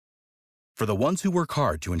For the ones who work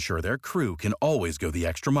hard to ensure their crew can always go the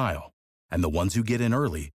extra mile, and the ones who get in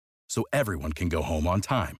early so everyone can go home on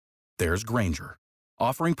time, there's Grainger,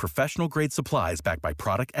 offering professional-grade supplies backed by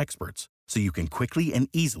product experts so you can quickly and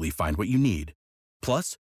easily find what you need.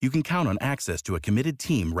 Plus, you can count on access to a committed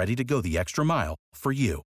team ready to go the extra mile for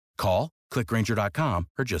you. Call, click Grainger.com,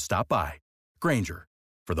 or just stop by. Grainger,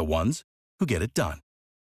 for the ones who get it done.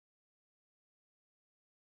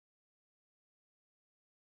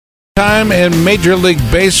 Time in Major League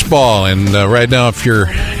Baseball, and right now, if you're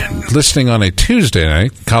listening on a Tuesday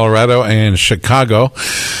night, Colorado and Chicago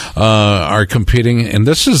are competing, and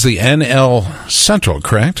this is the NL Central,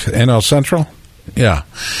 correct? NL Central? Yeah,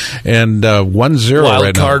 and 1-0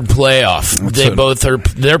 wild card playoff.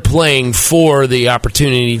 They're playing for the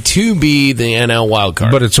opportunity to be the NL wild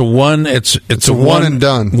card. But it's a one and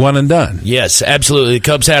done. One and done. Yes, absolutely. The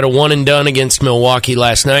Cubs had a one and done against Milwaukee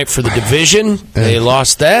last night for the division. They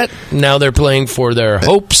lost that. Now they're playing for their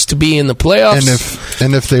hopes to be in the playoffs.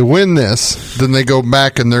 And if they win this, then they go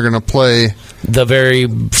back and they're going to play the very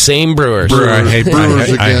same Brewers. I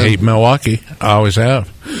hate Milwaukee. I always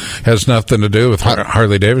have. Has nothing to do with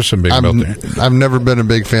Harley Davidson being built there. I've never been a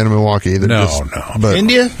big fan of Milwaukee. But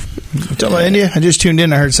India? You talking about India? I just tuned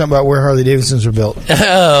in. I heard something about where Harley Davidsons were built.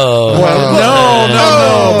 Oh,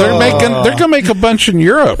 well, no. They're going to make a bunch in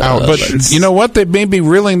Europe. But you know what? They may be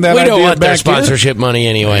reeling that. We don't idea want back their sponsorship money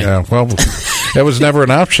anyway. Yeah, well, that was never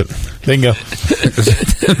an option. Bingo.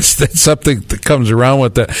 That's something that comes around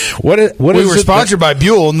with that. We were sponsored by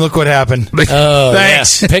Buell, and look what happened.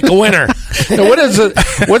 Thanks. Yeah. Pick a winner. Now, what is it?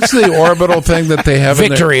 What's the orbital thing that they have?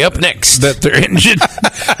 Victory up next. That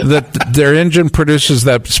their engine produces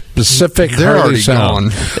that specific Harley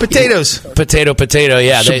sound. Potatoes. Potato.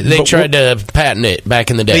 Yeah, So, they tried to patent it back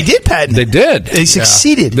in the day. They did patent They it. did. They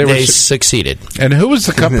succeeded. They succeeded. And who was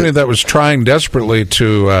the company that was trying desperately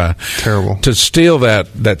to steal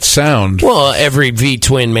that sound? Well, every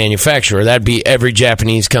V-twin manufacturer. That'd be every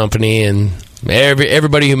Japanese company and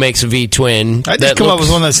everybody who makes a V-twin. I just come up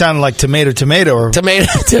with one that sounded like tomato or tomato.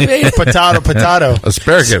 potato.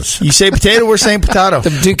 Asparagus. You say potato, we're saying potato.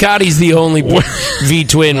 The Ducati's the only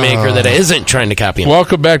V-twin maker that isn't trying to copy them.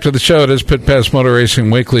 Welcome back to the show. It is Pit Pass Motor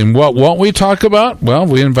Racing Weekly. And what won't we talk about? Well,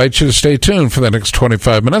 we invite you to stay tuned for the next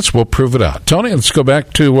 25 minutes. We'll prove it out. Tony, let's go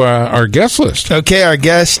back to our guest list. Okay, our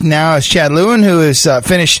guest now is Chad Lewin, who is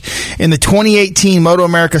finished in the 2018 Moto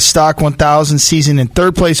America Stock 1000 season in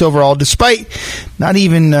third place overall, despite not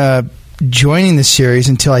even joining the series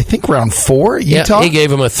until I think round 4. Utah. Yeah, he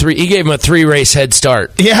gave him a 3 race head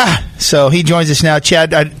start. Yeah, so he joins us now.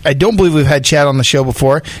 Chad, I don't believe we've had Chad on the show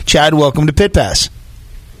before. Chad, welcome to Pit Pass.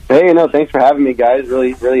 Hey, thanks for having me, guys.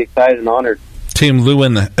 Really, really excited and honored. Team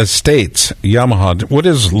Lewin Estates, Yamaha. What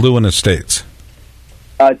is Lewin Estates?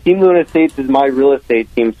 Team Lewin Estates is my real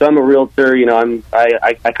estate team. So I'm a realtor.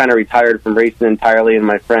 I kind of retired from racing entirely, and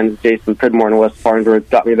my friends Jason Pridmore and Wes Farnsworth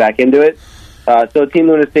got me back into it. So Team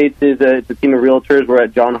Lewin Estates is a team of realtors. We're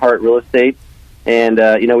at John Hart Real Estate, and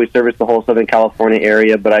we service the whole Southern California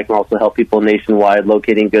area. But I can also help people nationwide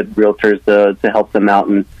locating good realtors to help them out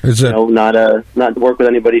and not work with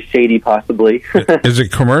anybody shady, possibly. Is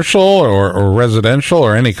it commercial or residential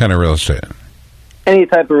or any kind of real estate? Any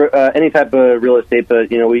type of real estate, but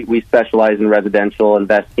we specialize in residential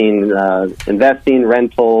investing,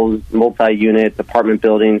 rentals, multi-unit, apartment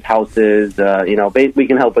buildings, houses. We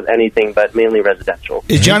can help with anything, but mainly residential.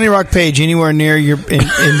 Is Johnny Rock Page anywhere near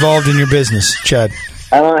involved in your business, Chad?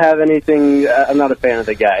 I don't have anything. I'm not a fan of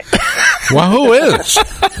the guy. Well, who is?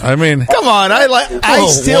 I mean, come on. One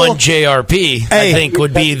JRP. I think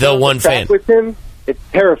would be the one fan with him. It's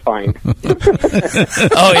terrifying. Oh,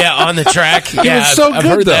 yeah, on the track. Yeah, I've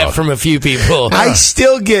heard that from a few people. I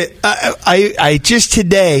still get... I just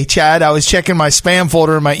today, Chad, I was checking my spam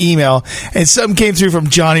folder in my email, and something came through from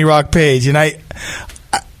Johnny Rock Page, and I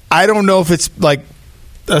don't know if it's like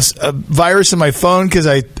a virus in my phone because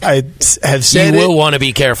I have said you will want to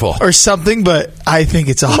be careful or something, but I think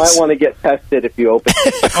it's awesome. You might want to get tested if you open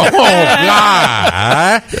it. Oh,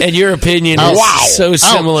 God. And your opinion is so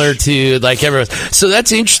similar to like everyone's. So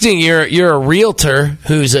that's interesting. You're a realtor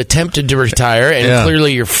who's attempted to retire, and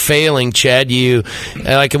clearly you're failing, Chad. You,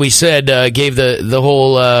 like we said, gave the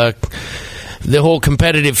whole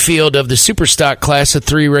competitive field of the Superstock class a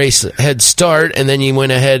 3-race head start, and then you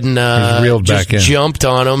went ahead and just jumped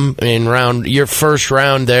on them in your first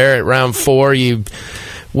round there at round 4. You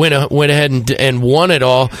went ahead and won it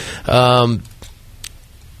all.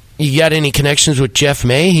 You got any connections with Jeff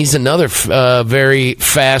May? He's another very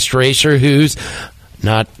fast racer who's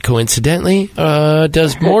not coincidentally,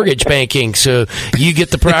 does mortgage banking. So you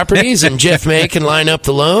get the properties, and Jeff May can line up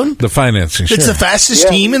the loan. The financing, It's the fastest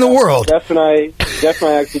team in the world. Jeff and I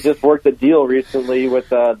actually just worked a deal recently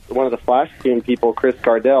with one of the Flash team people, Chris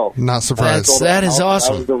Cardell. Not surprised. That is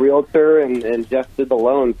awesome. I was the realtor, and Jeff did the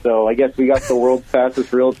loan. So I guess we got the world's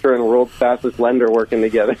fastest realtor and the world's fastest lender working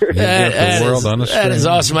together. That is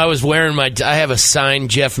awesome. I was wearing I have a signed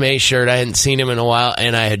Jeff May shirt. I hadn't seen him in a while,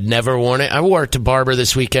 and I had never worn it. I wore it to Barber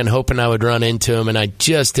this weekend, hoping I would run into him, and I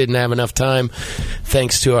just didn't have enough time,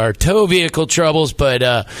 thanks to our tow vehicle troubles. But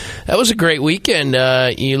that was a great weekend.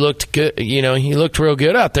 You looked good. You looked real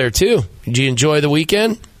good out there too. Did you enjoy the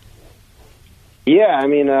weekend? Yeah, I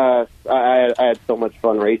mean, I had so much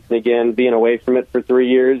fun racing again, being away from it for 3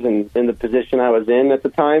 years, and in the position I was in at the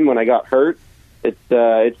time when I got hurt. It's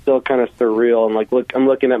still kind of surreal. And I'm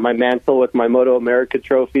looking at my mantle with my Moto America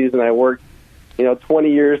trophies, and I worked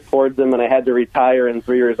 20 years towards them, and I had to retire and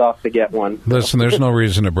 3 years off to get one. Listen, there's no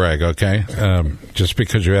reason to brag, okay? Just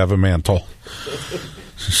because you have a mantle.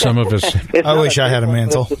 Some of us... I wish I had a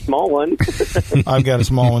mantle. It's a small one. I've got a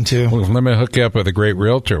small one, too. Well, let me hook you up with a great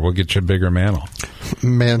realtor. We'll get you a bigger mantle.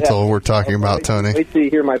 Mantle we're talking about, Tony. Wait till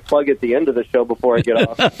you hear my plug at the end of the show before I get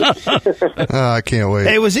off. I can't wait.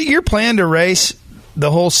 Hey, was it your plan to race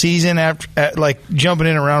the whole season after, jumping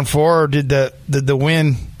in around 4, or did the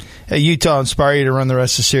win at Utah inspire you to run the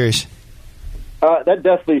rest of the series? That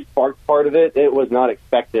definitely sparked part of it. It was not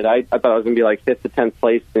expected. I thought I was going to be 5th to 10th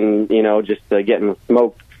place and, just getting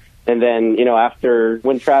smoked. And then, after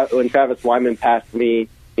when Travis Wyman passed me,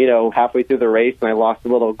 halfway through the race, and I lost a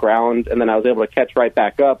little ground, and then I was able to catch right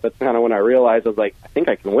back up. That's kind of when I realized I was like, I think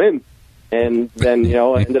I can win. And then,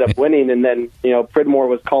 I ended up winning. And then, Pridmore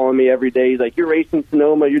was calling me every day. He's like, you're racing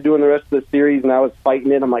Sonoma, you're doing the rest of the series. And I was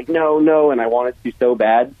fighting it. I'm like, no. And I wanted to so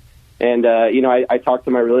bad. And, I talked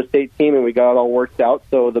to my real estate team, and we got it all worked out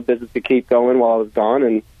so the business could keep going while I was gone.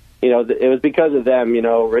 And, it was because of them,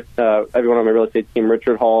 everyone on my real estate team,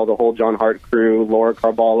 Richard Hall, the whole John Hart crew, Laura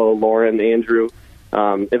Carballo, Lauren, Andrew.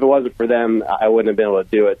 If it wasn't for them, I wouldn't have been able to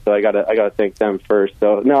do it. So I gotta thank them first.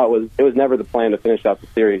 So, no, it was never the plan to finish out the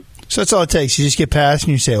series. So that's all it takes. You just get past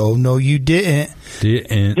and you say, oh, no, you didn't.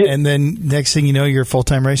 And then next thing you know, you're a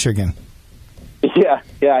full-time racer again. Yeah,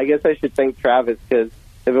 I guess I should thank Travis, because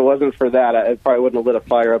if it wasn't for that, I probably wouldn't have lit a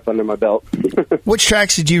fire up under my belt. Which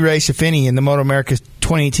tracks did you race, if any, in the Moto America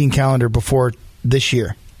 2018 calendar before this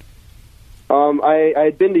year? I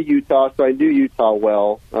had been to Utah, so I knew Utah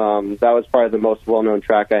well. That was probably the most well-known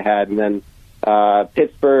track I had. And then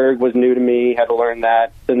Pittsburgh was new to me, had to learn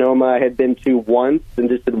that. Sonoma I had been to once and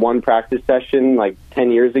just did one practice session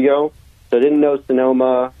 10 years ago. So I didn't know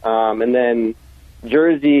Sonoma. And then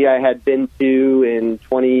Jersey I had been to in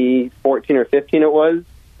 2014 or 15 it was,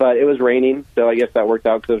 but it was raining, so I guess that worked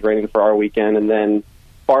out because it was raining for our weekend. And then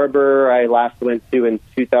Barber I last went to in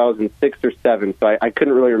 2006 or 7, so I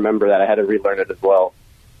couldn't really remember that. I had to relearn it as well.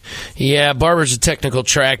 Yeah, Barber's a technical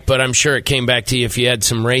track, but I'm sure it came back to you if you had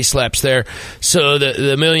some race laps there. So the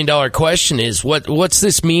 $1 million question is, what's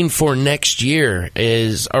this mean for next year?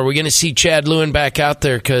 Are we going to see Chad Lewin back out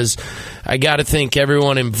there? Because I got to think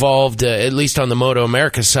everyone involved, at least on the Moto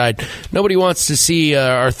America side, nobody wants to see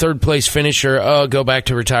our third-place finisher go back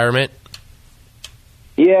to retirement.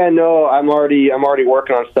 Yeah, no, I'm already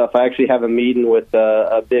working on stuff. I actually have a meeting with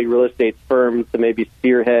a big real estate firm to maybe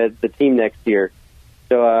spearhead the team next year.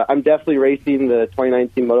 So I'm definitely racing the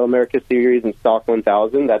 2019 Moto America Series and Stock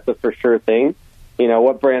 1000. That's a for sure thing.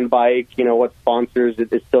 What brand bike, what sponsors,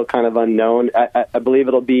 it's still kind of unknown. I believe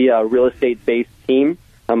it'll be a real estate-based team.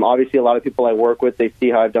 Obviously, a lot of people I work with, they see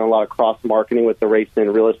how I've done a lot of cross-marketing with the racing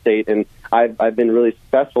and real estate, and I've been really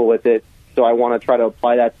successful with it. So I want to try to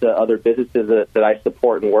apply that to other businesses that I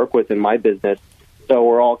support and work with in my business. So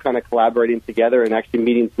we're all kind of collaborating together and actually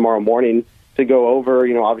meeting tomorrow morning to go over,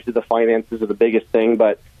 obviously the finances are the biggest thing,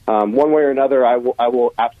 but one way or another, I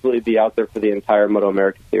will absolutely be out there for the entire Moto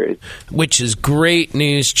America Series. Which is great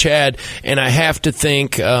news, Chad. And I have to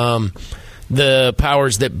think the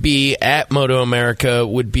powers that be at Moto America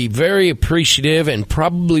would be very appreciative and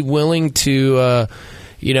probably willing to,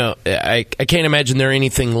 I can't imagine they're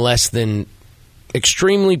anything less than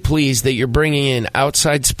extremely pleased that you're bringing in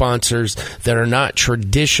outside sponsors that are not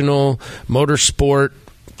traditional motorsport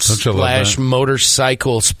 /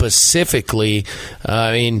 motorcycle specifically.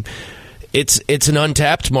 I mean, it's an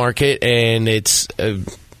untapped market, and it's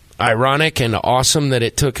ironic and awesome that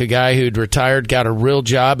it took a guy who'd retired, got a real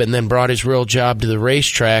job, and then brought his real job to the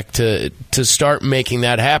racetrack to start making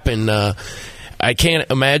that happen. I can't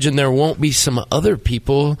imagine there won't be some other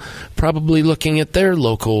people probably looking at their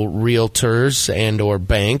local realtors and or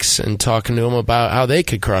banks and talking to them about how they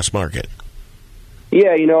could cross-market.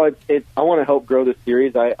 Yeah, I want to help grow the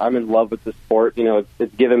series. I'm in love with the sport.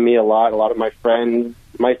 It's given me a lot. A lot of my friends,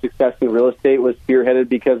 my success in real estate was spearheaded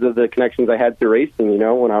because of the connections I had through racing,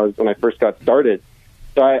 when I first got started.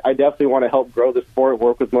 So I definitely want to help grow the sport,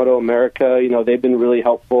 work with Moto America. They've been really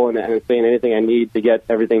helpful and saying anything I need to get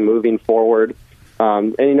everything moving forward.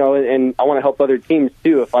 And I want to help other teams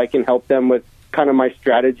too. If I can help them with kind of my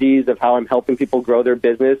strategies of how I'm helping people grow their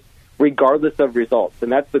business, regardless of results.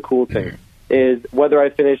 And that's the cool thing, is whether I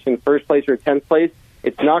finish in first place or 10th place,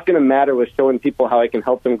 it's not going to matter with showing people how I can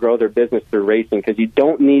help them grow their business through racing, because you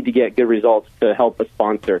don't need to get good results to help a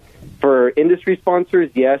sponsor. For industry sponsors,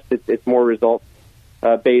 yes, it's more results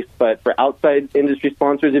based, but for outside industry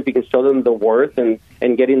sponsors, if you can show them the worth and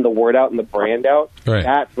getting the word out and the brand out, right,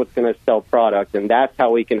 that's what's going to sell product, and that's how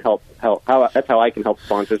we can that's how I can help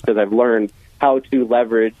sponsors, because I've learned how to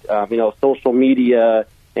leverage social media.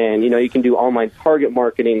 And, you can do online target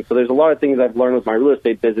marketing. So there's a lot of things I've learned with my real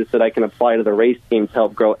estate business that I can apply to the race team to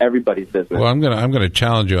help grow everybody's business. Well, I'm going to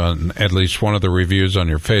challenge you on at least one of the reviews on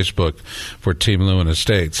your Facebook for Team Lewin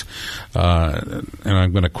Estates. And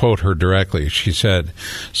I'm going to quote her directly. She said,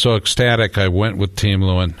 "So ecstatic I went with Team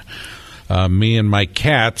Lewin. Me and my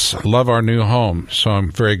cats love our new home, so I'm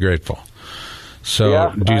very grateful." So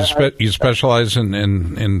yeah, do you specialize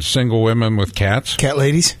in single women with cats? Cat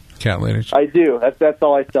ladies? Cat ladies. I do. That's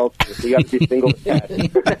all I sell to. You got to be single with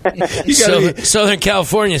cats. Southern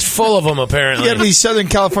California is full of them, apparently. You got to be Southern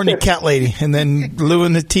California cat lady, and then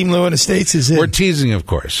Team Lewin Estates is it. We're teasing, of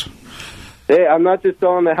course. Hey, I'm not just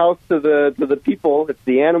selling the house to the people. It's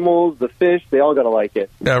the animals, the fish. They all got to like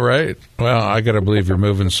it. Yeah, right. Well, I got to believe you're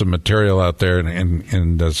moving some material out there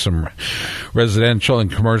and some residential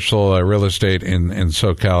and commercial real estate in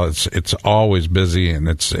SoCal. It's always busy, and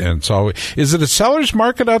it's always. Is it a seller's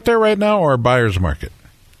market out there right now or a buyer's market?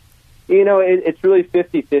 It's really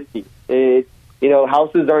 50-50.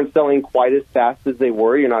 Houses aren't selling quite as fast as they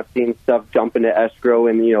were. You're not seeing stuff jump into escrow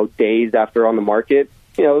in days after on the market.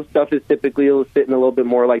 Stuff is typically sitting a little bit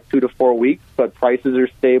more like 2 to 4 weeks, but prices are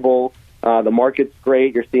stable. The market's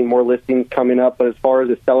great. You're seeing more listings coming up. But as far as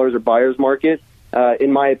the sellers or buyers market,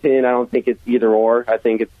 in my opinion, I don't think it's either or. I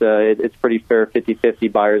think it's pretty fair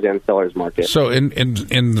 50-50 buyers and sellers market. So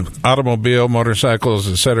in automobile,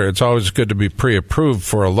 motorcycles, et cetera, it's always good to be pre-approved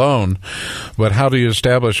for a loan. But how do you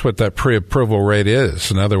establish what that pre-approval rate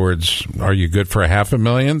is? In other words, are you good for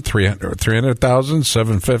 $500,000, $300,000,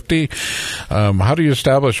 $750,000? How do you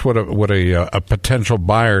establish what a potential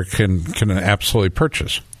buyer can absolutely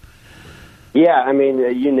purchase? Yeah, I mean,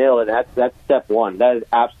 you nail it. That's step one. That is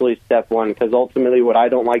absolutely step one, because ultimately what I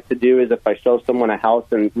don't like to do is if I show someone a house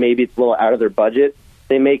and maybe it's a little out of their budget,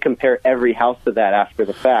 they may compare every house to that after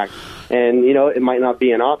the fact. And, it might not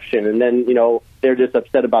be an option. And then, they're just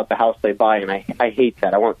upset about the house they buy, and I hate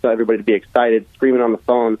that. I want everybody to be excited, screaming on the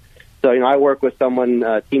phone. So, I work with someone,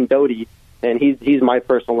 Team Doty, and he's my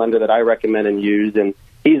personal lender that I recommend and use, and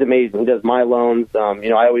he's amazing. He does my loans.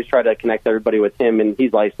 I always try to connect everybody with him, and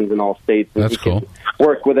he's licensed in all states. And that's cool.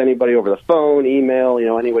 Work with anybody over the phone, email,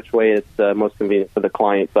 any which way it's most convenient for the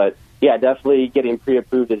client. But, yeah, definitely getting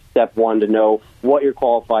pre-approved is step one to know what you're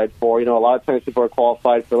qualified for. A lot of times people are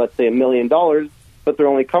qualified for, let's say, $1 million, but they're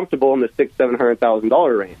only comfortable in the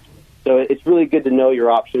 $600,000-$700,000 range. So it's really good to know your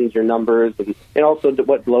options, your numbers, and also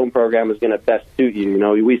what loan program is going to best suit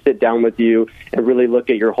you. We sit down with you and really look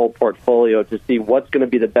at your whole portfolio to see what's going to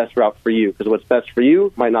be the best route for you, because what's best for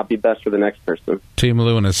you might not be best for the next person. Team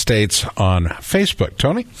Lewin Estates on Facebook.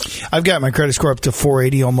 Tony? I've got my credit score up to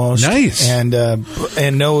 480 almost. Nice. And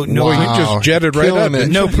no, you just jetted right up.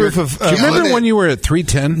 No proof of. Do you remember when you were at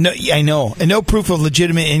 310? No, I know, and no proof of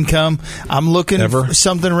legitimate income. I'm looking for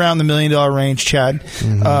something around the $1 million range, Chad.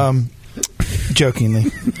 Mm-hmm. Jokingly,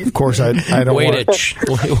 of course, I don't way to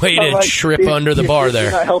trip under the bar there.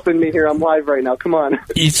 You're not helping me here. I'm live right now. Come on.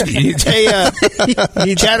 Hey,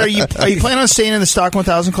 Chad, are you planning on staying in the Stock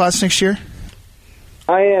 1000 class next year?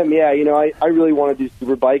 I am, yeah. I really want to do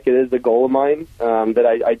Superbike. It is a goal of mine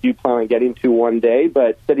that I do plan on getting to one day.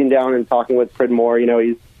 But sitting down and talking with Pridmore,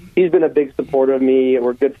 he's been a big supporter of me.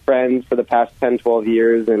 We're good friends for the past 10, 12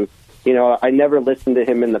 years, and I never listened to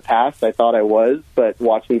him in the past. I thought I was, but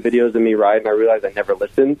watching videos of me ride, and I realized I never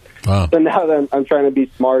listened. Wow. So now that I'm trying to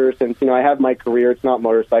be smarter, since, I have my career. It's not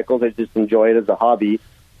motorcycles. I just enjoy it as a hobby.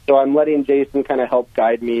 So I'm letting Jason kind of help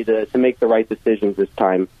guide me to make the right decisions this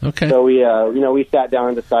time. Okay. So we sat down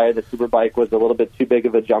and decided that Superbike was a little bit too big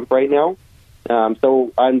of a jump right now.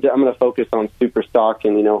 So I'm going to focus on Super Stock,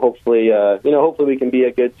 and hopefully we can be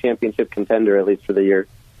a good championship contender at least for the year.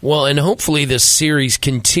 Well, and hopefully this series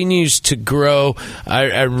continues to grow.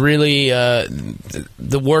 I really,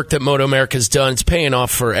 the work that Moto America's done, it's paying off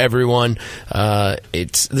for everyone.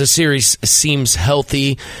 The series seems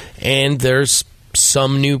healthy, and there's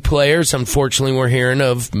some new players. Unfortunately, we're hearing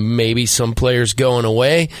of maybe some players going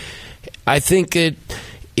away. I think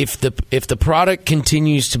if the product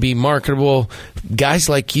continues to be marketable, guys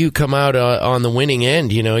like you come out on the winning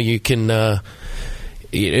end. You can.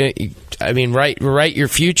 Write your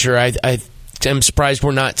future. I'm surprised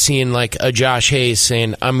we're not seeing like a Josh Hayes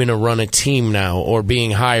saying, I'm going to run a team now, or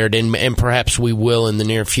being hired, and perhaps we will in the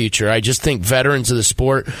near future. I just think veterans of the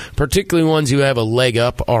sport, particularly ones who have a leg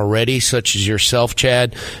up already, such as yourself,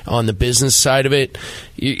 Chad, on the business side of it,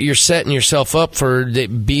 you're setting yourself up for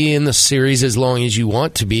being in the series as long as you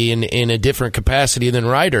want to be in a different capacity than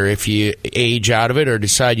Ryder if you age out of it or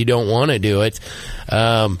decide you don't want to do it.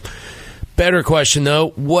 Better question,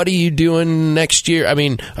 though. What are you doing next year? I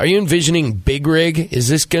mean, are you envisioning big rig? Is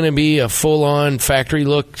this going to be a full-on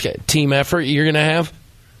factory-look team effort you're going to have?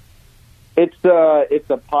 It's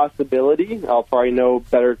a possibility. I'll probably know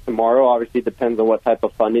better tomorrow. Obviously, it depends on what type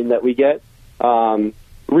of funding that we get.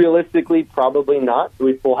 Realistically, probably not.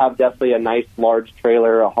 We'll have definitely a nice large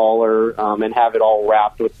trailer, a hauler, and have it all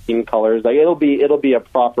wrapped with team colors. Like it'll be a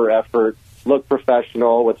proper effort, look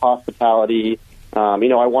professional with hospitality.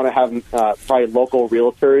 I want to have probably local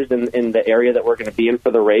realtors in the area that we're going to be in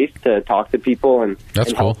for the race to talk to people and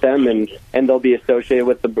help them, and they'll be associated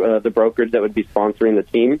with the brokerage that would be sponsoring the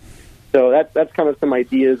team. So that's kind of some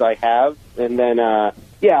ideas I have, and then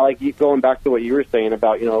like going back to what you were saying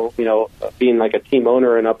about being like a team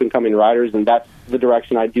owner and up and coming riders, and that's the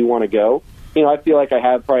direction I do want to go. I feel like I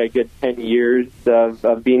have probably a good 10 years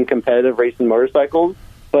of being competitive racing motorcycles.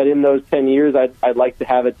 But in those 10 years, I'd like to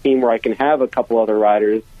have a team where I can have a couple other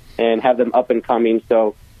riders and have them up and coming.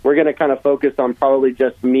 So we're going to kind of focus on probably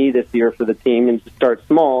just me this year for the team and just start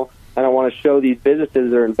small. And I want to show these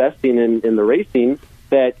businesses that are investing in the racing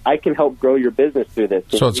that I can help grow your business through this.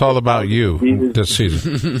 So it's all about you this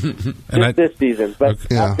season. This season. But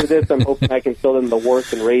after this, I'm hoping I can show them the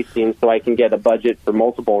worth in racing so I can get a budget for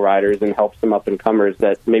multiple riders and help some up-and-comers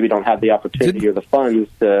that maybe don't have the opportunity or the funds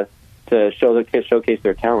to showcase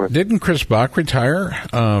their talent. Didn't Chris Bach retire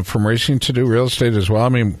from racing to do real estate as well? I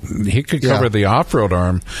mean, he could cover the off-road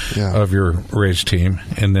arm of your race team.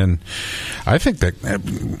 And then I think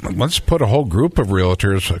that let's put a whole group of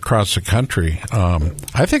realtors across the country.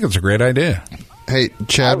 I think it's a great idea. Hey,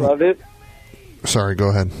 Chad. I love it. Sorry, go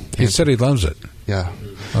ahead. He said he loves it. Yeah.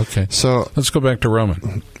 Okay. So let's go back to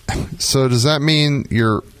Roman. So does that mean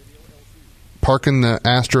you're parking the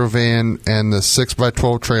Astro van and the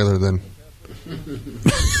 6x12 trailer then?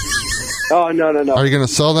 Oh, no. Are you going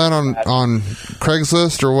to sell that on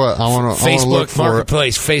Craigslist or what? I want to look for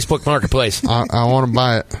Marketplace. Facebook Marketplace. I want to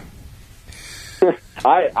buy it.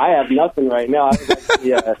 I have nothing right now. I was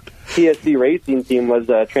actually, TSC racing team was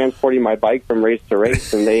transporting my bike from race to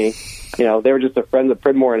race, and they were just a friend of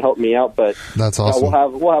Pridmore and helped me out. But that's awesome.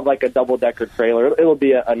 We'll have like a double-decker trailer. It'll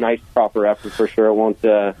be a nice, proper effort for sure. It won't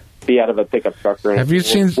be out of a pickup truck or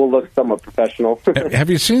anything. We'll look somewhat professional.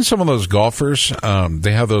 Have you seen some of those golfers?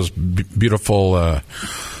 They have those beautiful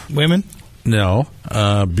women. No,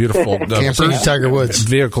 beautiful Tiger Woods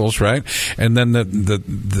vehicles, right? And then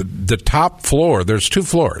the top floor. There's two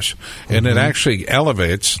floors, and it actually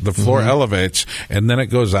elevates. The floor elevates, and then it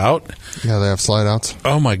goes out. Yeah, they have slide outs.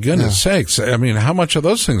 Oh my goodness sakes! I mean, how much are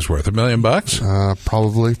those things worth? $1 million?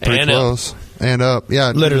 Probably pretty close. And up,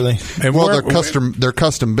 yeah, literally. And they're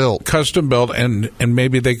custom built, and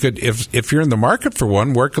maybe they could, if you're in the market for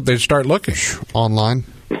one, where could they start looking? Online,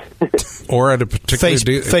 or at a particular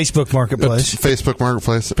Facebook Marketplace. Facebook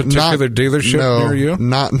Marketplace, particular dealership near you.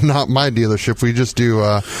 Not my dealership. We just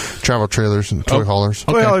do travel trailers and toy haulers.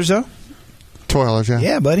 Toy haulers, though. Toy haulers, yeah.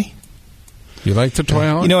 Yeah, buddy. You like the toy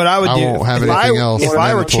hauler? You know what I would do? I won't have anything else. If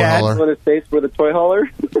I were Chad, what it states for the toy hauler.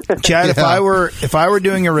 Chad, if I were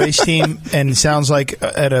doing a race team, and it sounds like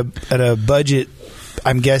at a budget,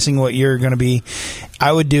 I'm guessing what you're going to be,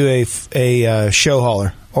 I would do a show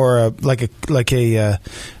hauler or a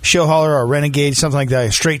show hauler or a Renegade, something like that,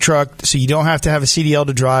 a straight truck. So you don't have to have a CDL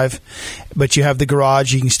to drive, but you have the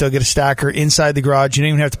garage. You can still get a stacker inside the garage. You don't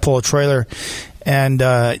even have to pull a trailer. And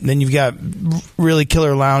then you've got really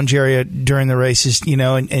killer lounge area during the races,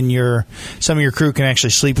 and some of your crew can actually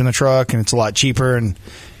sleep in the truck, and it's a lot cheaper. And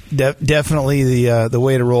definitely the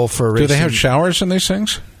way to roll for a race. Do they have showers in these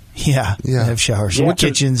things? Yeah. They have showers,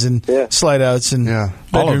 kitchens, and slide outs, and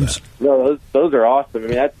bedrooms. No, those are awesome. I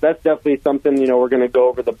mean, that's definitely something. We're going to go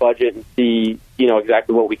over the budget and see,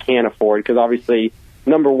 exactly what we can afford, because obviously,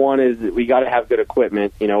 number one is we got to have good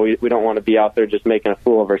equipment. We don't want to be out there just making a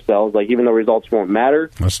fool of ourselves. Like, even though results won't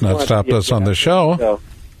matter. Let's not stop us on the show. So,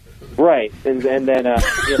 right. And then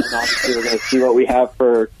obviously we're going to see what we have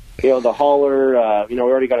for, the hauler. We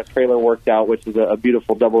already got a trailer worked out, which is a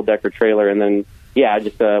beautiful double-decker trailer. And then,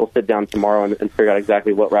 we'll sit down tomorrow and figure out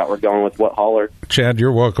exactly what route we're going with, what hauler. Chad,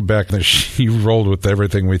 you're welcome back. You rolled with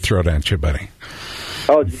everything we throw at you, buddy.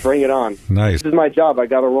 Oh, just bring it on. Nice. This is my job. I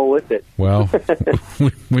got to roll with it. Well,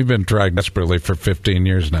 we've been trying desperately for 15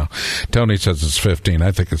 years now. Tony says it's 15.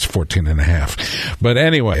 I think it's 14 and a half. But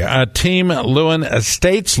anyway, Team Lewin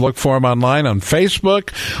Estates. Look for them online on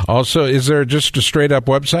Facebook. Also, is there just a straight-up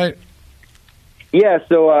website? Yeah,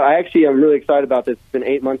 so I actually am really excited about this. It's been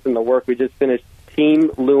 8 months in the work. We just finished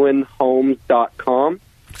teamlewinhomes.com.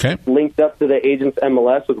 Okay. Linked up to the agent's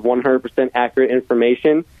MLS with 100% accurate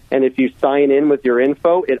information. And if you sign in with your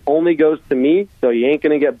info, it only goes to me, so you ain't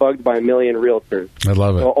going to get bugged by a million realtors. I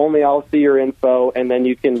love it. So only I'll see your info, and then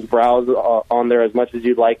you can browse on there as much as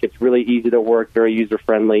you'd like. It's really easy to work, very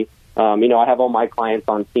user-friendly. I have all my clients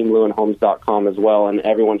on teamlewinhomes.com as well, and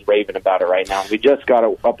everyone's raving about it right now. We just got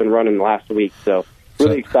it up and running last week, so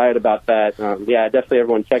really excited about that. Definitely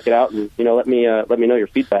everyone check it out, and let me know your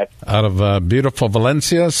feedback. Out of beautiful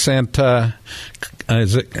Valencia, Santa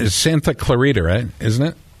Clarita, right? Isn't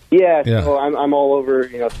it? Yeah. So I'm all over,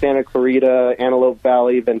 Santa Clarita, Antelope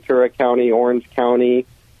Valley, Ventura County, Orange County,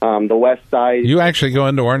 the west side. You actually go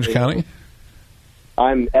into Orange County?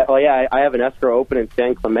 I have an escrow open in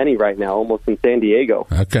San Clemente right now, almost in San Diego.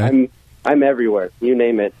 Okay. I'm everywhere. You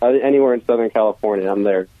name it. Anywhere in Southern California, I'm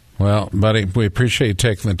there. Well, buddy, we appreciate you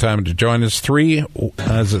taking the time to join us. 319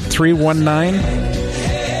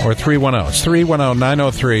 or 310? It's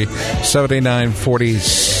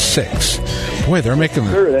 310-903-7946. Boy, they're making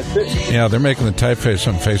they're making the typeface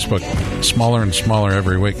on Facebook smaller and smaller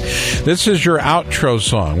every week. This is your outro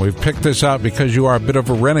song. We've picked this out because you are a bit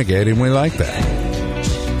of a renegade, and we like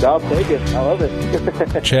that. I'll take it. I love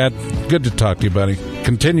it. Chad, good to talk to you, buddy.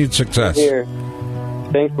 Continued success. Here.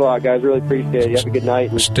 Thanks a lot, guys. Really appreciate it. You have a good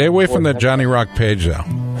night. Stay away from the Johnny Rock page, though.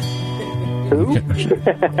 Who?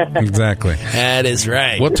 Exactly. That is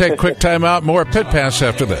right. We'll take a quick time out. More Pit Pass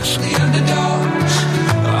after this.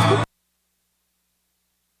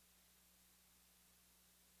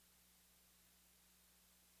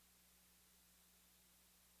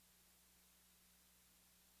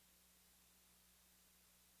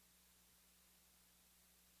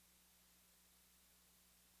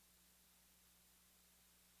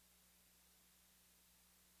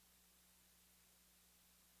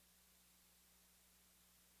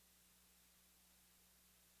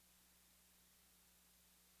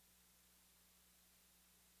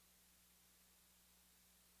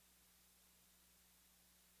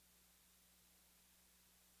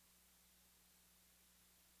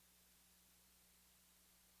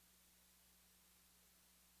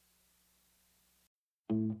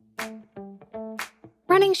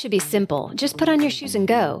 Running should be simple. Just put on your shoes and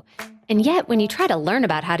go. And yet, when you try to learn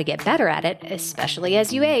about how to get better at it, especially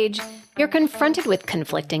as you age, you're confronted with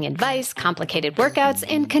conflicting advice, complicated workouts,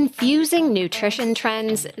 and confusing nutrition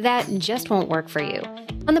trends that just won't work for you.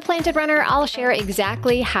 On The Planted Runner, I'll share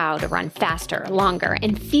exactly how to run faster, longer,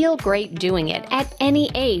 and feel great doing it at any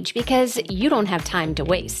age because you don't have time to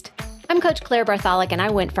waste. I'm Coach Claire Bartholic, and I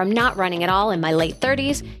went from not running at all in my late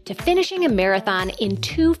 30s to finishing a marathon in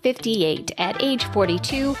 2:58 at age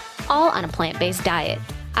 42, all on a plant-based diet.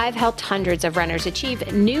 I've helped hundreds of runners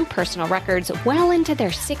achieve new personal records well into their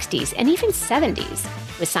 60s and even 70s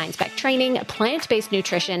with science-backed training, plant-based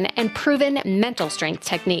nutrition, and proven mental strength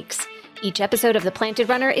techniques. Each episode of The Planted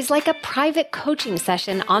Runner is like a private coaching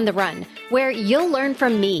session on the run where you'll learn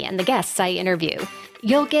from me and the guests I interview.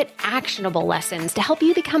 You'll get actionable lessons to help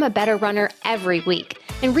you become a better runner every week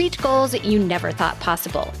and reach goals you never thought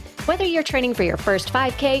possible. Whether you're training for your first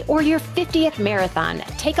 5K or your 50th marathon,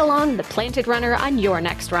 take along The Planted Runner on your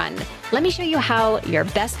next run. Let me show you how your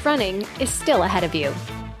best running is still ahead of you.